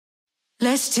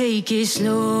Let's take it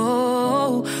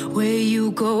slow. Where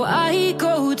you go, I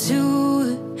go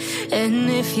too. And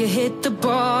if you hit the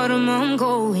bottom, I'm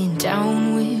going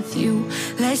down with you.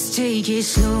 Let's take it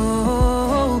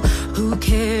slow. Who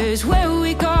cares where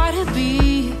we gotta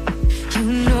be? You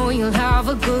know you'll have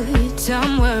a good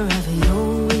time wherever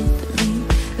you're with me.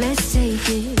 Let's take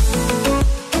it.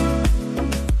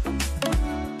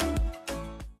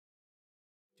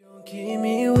 Don't keep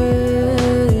me waiting.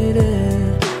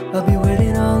 I'll be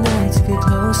waiting all night to get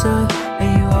closer. And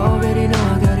you already know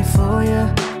I got it for you.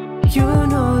 You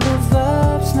know the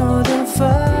vibes,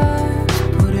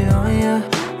 put it on ya.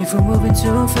 If we're moving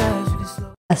too fast, we can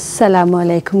slow.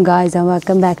 Assalamualaikum guys and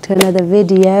welcome back to another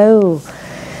video.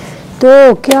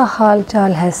 तो क्या हाल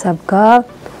चाल है सबका?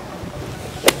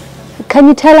 Can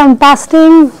you tell I'm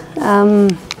fasting?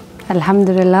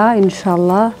 Alhamdulillah,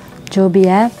 inshallah, जो भी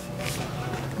है.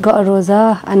 Got a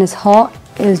roza and it's hot.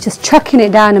 It was just chucking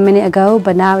it down a minute ago,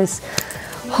 but now it's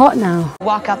hot now.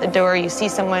 Walk out the door, you see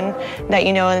someone that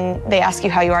you know and they ask you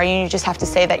how you are, and you just have to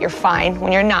say that you're fine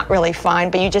when you're not really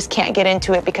fine, but you just can't get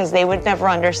into it because they would never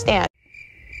understand.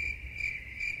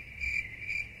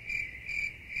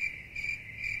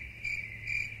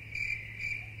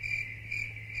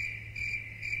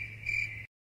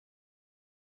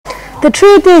 The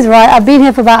truth is, right, I've been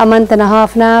here for about a month and a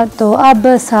half now, तो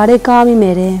अब सारे काम ही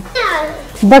मेरे हैं.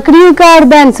 बकरियों का और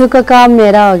भैंसों का काम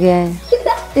मेरा हो गया है.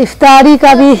 इफ्तारी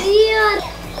का भी,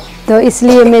 तो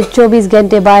इसलिए मैं 24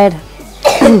 घंटे बाहर.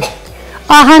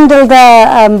 I handle the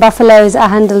buffaloes, I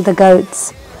handle the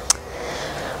goats.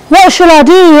 What shall I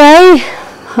do, eh?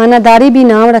 खानादारी भी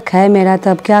नाम रखा है मेरा, तो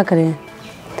अब क्या करें.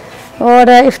 और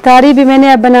इफ्तारी भी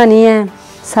मैंने अब बनानी है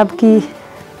सबकी.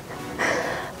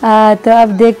 तो अब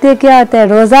देखते हैं क्या होता है.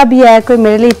 रोज़ा भी है, कोई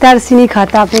मेरे लिए तरस ही नहीं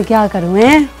खाता. अब मैं क्या करूँ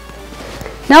हैं.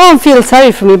 Now I feel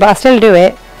sorry for me, but I still do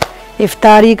it.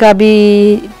 Iftari ka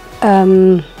bhi,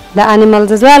 the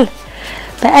animals as well.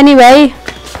 But anyway,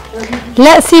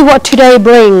 let's see what today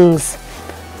brings.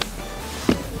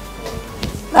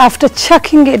 After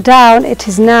chucking it down, it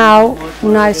is now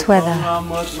nice weather.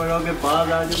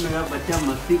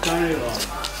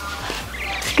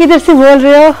 किधर से बोल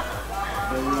रहे हो?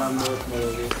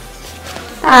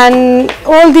 And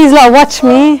all these lot watch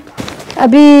me.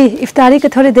 अभी इफ्तारी का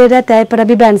थोड़ी देर रहता है, पर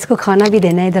अभी बैंड्स को खाना भी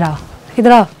देना है. इधर आओ,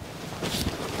 इधर आओ.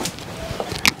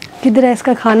 किधर है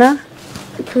इसका खाना?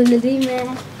 खुलरी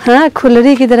में. हाँ,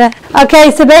 खुलरी किधर है?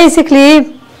 Okay, so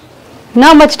basically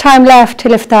not much time left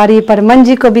till इफ्तारी, पर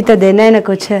मंजी को भी तो देना है ना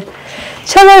कुछ.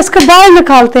 चलो इसको बाहर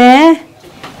निकालते हैं.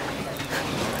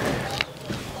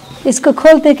 इसको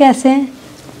खोलते कैसे?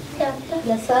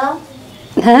 रसा.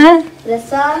 हाँ?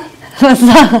 रसा.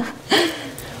 रसा.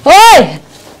 ओए!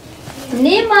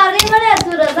 नहीं मारे मरे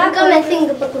तू रजा का मैं सिंग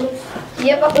पकड़ूं.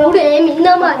 ये पकड़ूं ये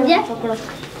मिन्ना मार जा. पकड़ो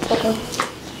पकड़ो.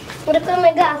 पूरे को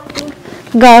मैं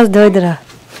घास दो इधर.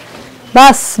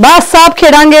 बस बस साफ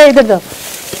खेलेंगे. इधर दो.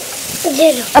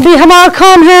 अभी हमारा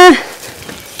काम है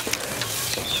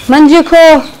मंजी को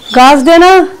घास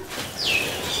देना.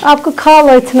 आपको खा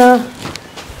लो इतना.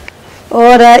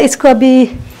 और इसको अभी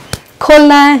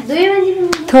खोलना है.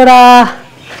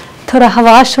 थोड़ा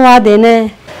हवा शवा देना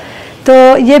है. तो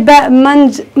ये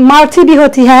मंज मार्ची भी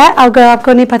होती है, अगर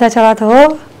आपको नहीं पता चला तो.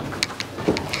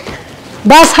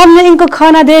 बस हमने इनको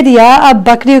खाना दे दिया. अब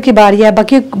बकरियों की बारी है.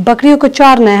 बकरियों को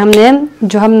चारना है हमने,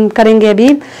 जो हम करेंगे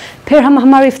अभी. फिर हम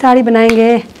हमारी इफ्तारी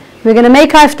बनाएंगे. We're gonna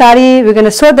make our iftari. We're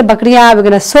gonna sort the bakriya. We're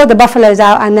gonna sort the buffaloes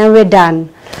out, and then we're done.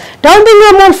 Don't think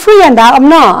I'm all free and that.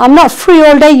 I'm not free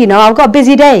all day. You know, I've got a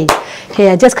busy day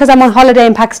here just because I'm on holiday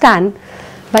in Pakistan.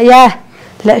 But yeah,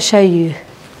 let's show you.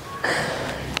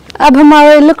 अब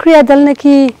हमारे लकड़ियाँ जलने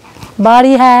की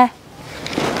बारी है.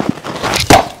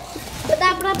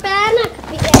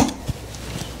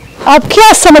 आप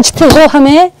क्या समझते हो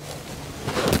हमें?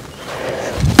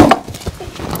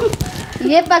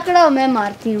 ये पकड़ो, मैं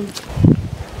मारती हूँ.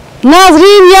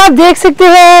 नाज़रीन, ये आप देख सकते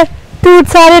हो टूट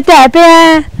सारे टैपे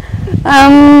हैं.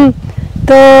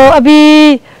 तो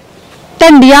अभी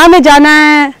टंडिया में जाना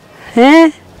है.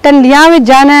 टंडिया में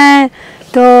जाना है.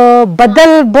 तो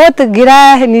बदल बहुत गिरा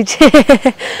है नीचे.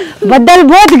 बदल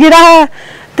बहुत गिरा है.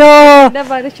 तो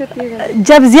बारिश होती है.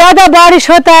 जब ज़्यादा बारिश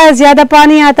होता है, ज़्यादा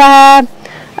पानी आता है.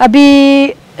 अभी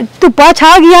तुप्पा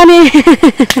छा गया नहीं.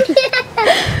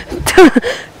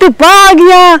 तुप्पा आ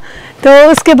गया. तो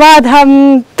उसके बाद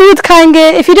हम तूत खाएंगे.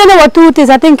 If you don't know what tooth is,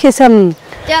 I think it's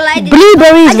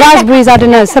blueberries, raspberries, I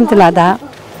don't know, something like that.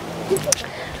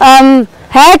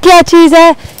 है क्या चीज़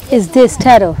है? Is this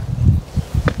taro?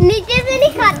 नीचे से नहीं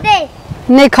खाते.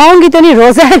 नहीं खाऊंगी तो नहीं,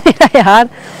 रोज़ा है मेरा यार.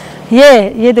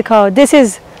 ये दिखाओ. This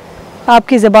is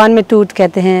आपकी ज़बान में तूत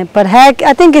कहते हैं, पर है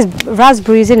आई थिंक इस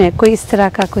रास्पबेरीज है, कोई इस तरह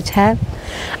का कुछ है।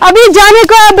 अभी जाने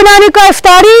को बनाने को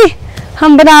इफ्तारी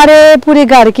हम बना रहे, पूरे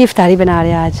घर की इफ्तारी बना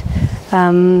रहे आज।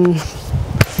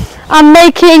 I'm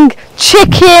making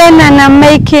chicken and I'm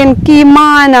making keema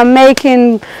and I'm making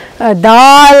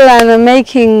dal and I'm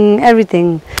making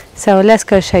everything. So let's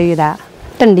go show you that.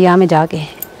 Tandiya mein jaake.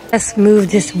 Let's move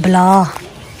this blah.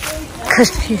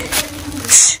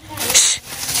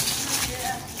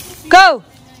 Go.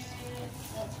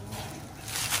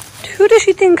 Who does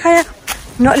she think I am?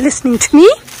 Not listening to me?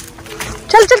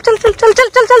 Chal, chal, chal, chal, chal, chal,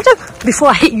 chal, chal, chal. Before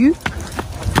I hit you.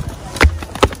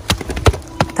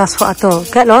 That's what I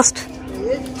thought. Get lost.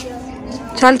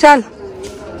 Chal, chal.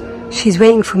 She's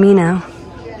waiting for me now.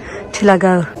 Till I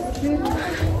go.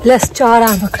 Let's char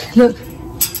our bakri. Look.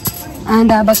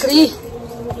 And our bakri.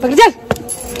 Bakri, chal.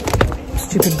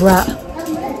 Stupid brat.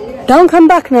 Don't come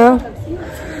back now.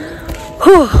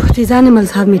 Oh, these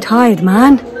animals have me tired,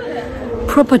 man.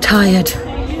 Proper tired.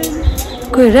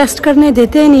 कोई rest करने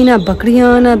देते नहीं, ना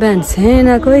बकरियां ना भैंसें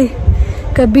ना कोई,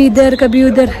 कभी इधर कभी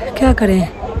उधर, क्या करें।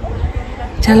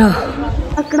 चलो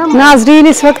नाजरीन,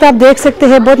 इस वक्त आप देख सकते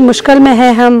हैं बहुत मुश्किल में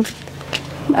है हम।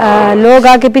 लोग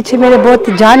आगे पीछे मेरे बहुत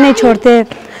जान नहीं छोड़ते।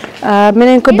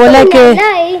 मैंने इनको बोला कि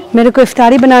मेरे को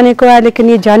इफ्तारी बनाने को है, लेकिन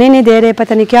ये जाने नहीं दे रहे,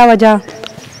 पता नहीं क्या वजह।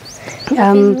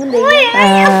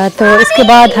 तो इसके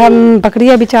बाद हम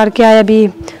बकरियां भी चार के आए। अभी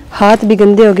हाथ भी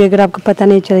गंदे हो गए, अगर आपको पता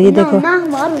नहीं चला। ये देखो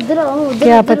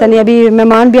क्या पता नहीं, अभी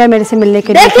मेहमान भी आए मेरे से मिलने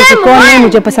के लिए, क्योंकि कौन नहीं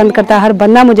मुझे पसंद करता, हर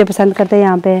बंदा मुझे पसंद करता है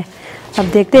यहाँ पे। अब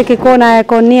देखते हैं कि कौन आया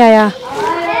कौन नहीं आया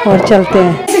और चलते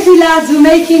हैं।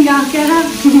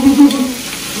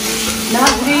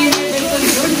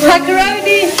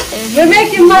 Macaroni. We're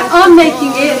making. I'm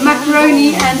making it macaroni,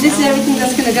 and this is everything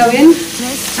that's gonna go in.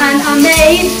 And I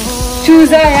made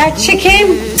chicken.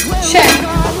 Chef.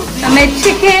 I made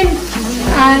chicken,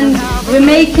 and we're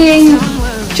making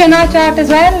chana chaat as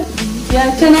well. Yeah,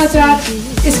 chana chaat.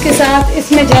 इसके साथ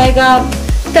इसमें जाएगा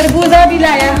तरबूजा भी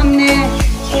लाया हमने,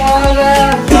 और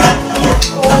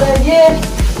ये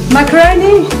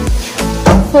macaroni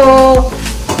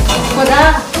for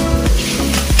that.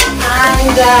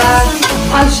 And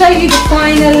I'll show you the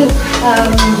final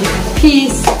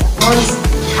piece once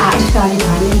at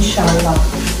Sahar-Imaan, inshallah.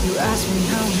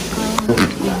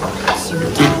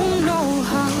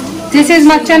 This is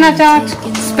my chana chaat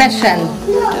special.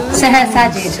 Sahar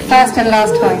Sajid, first and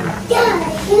last time.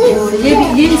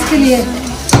 ये इसके लिए.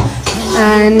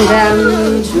 And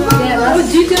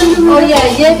oh yeah,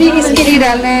 ये भी इसके लिए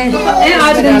डालना है.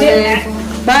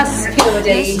 बस फिर हो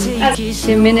जाएगी।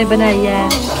 ये मैंने बनाई है,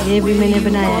 ये भी मैंने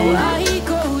बनाया है।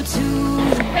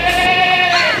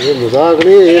 ये मजाक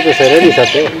नहीं, ये तो सर नहीं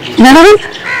सकते।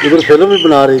 इधर फिल्म भी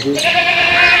बना रही थी।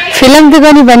 फिल्म तो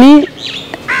नहीं बनी,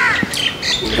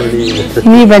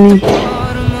 नहीं बनी।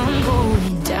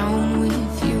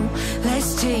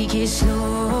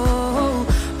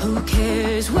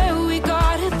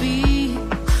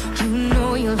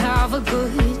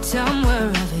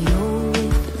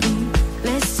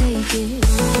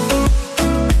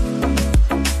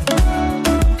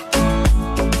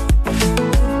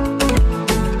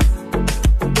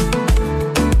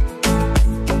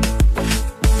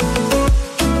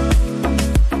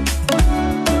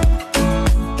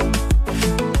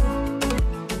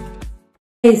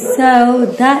 So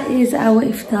that is our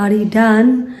iftari done.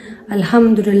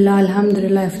 Alhamdulillah,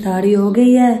 alhamdulillah iftari हो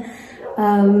गई है।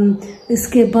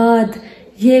 इसके बाद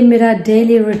ये मेरा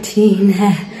daily routine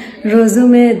है रोज़ों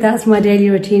में। That's my daily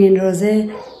routine in रोज़े,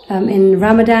 in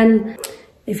Ramadan.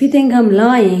 If you think I'm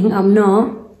lying, I'm not.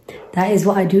 That is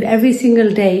what I do every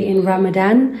single day in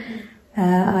Ramadan.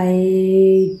 I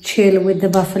chill with the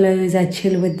buffaloes, I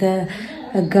chill with the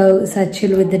goats, I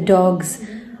chill with the dogs.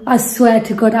 I swear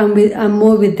to God, I'm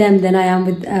more with them than I am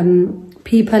with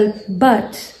people.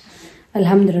 But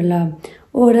alhamdulillah.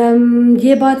 और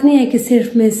ये बात नहीं है कि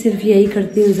मैं सिर्फ यही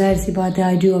करती हूँ, जाहिर सी बात है।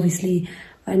 I do obviously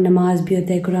नमाज भी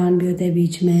होता है, कुरान भी होता है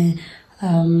बीच में।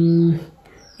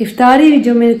 इफ्तारी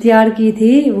जो मैंने तैयार की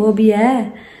थी वो भी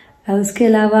है। उसके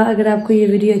अलावा अगर आपको ये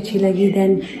वीडियो अच्छी लगी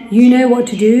then you know what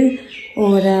to do।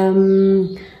 और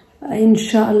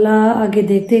इंशाअल्लाह आगे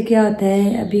देखते क्या होता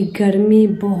है। अभी गर्मी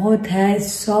बहुत है,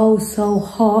 so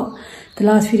hot. The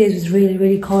last few days was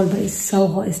really cold, but it's so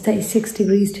hot. It's 36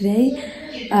 degrees today.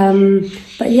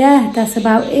 But yeah, that's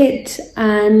about it.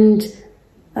 And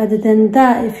other than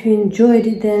that, if you enjoyed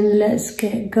it, then let's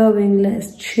get going.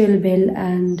 Let's chill, Bill.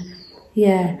 And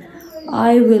yeah,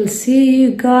 I will see you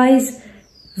guys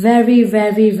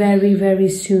very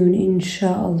soon,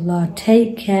 inshallah.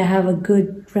 Take care. Have a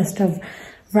good rest of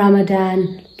Ramadan.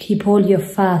 Keep all your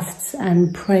fasts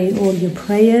and pray all your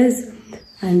prayers.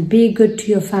 and be good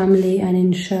to your family, and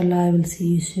inshallah I will see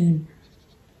you soon.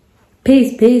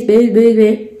 Peace, peace, peace, peace,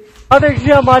 peace.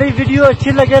 अगर हमारी video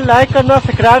अच्छी लगे like करना,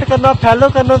 subscribe करना, follow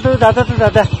करना तो ज्यादा से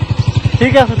ज्यादा।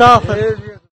 ठीक है, खुदा हाफिज़।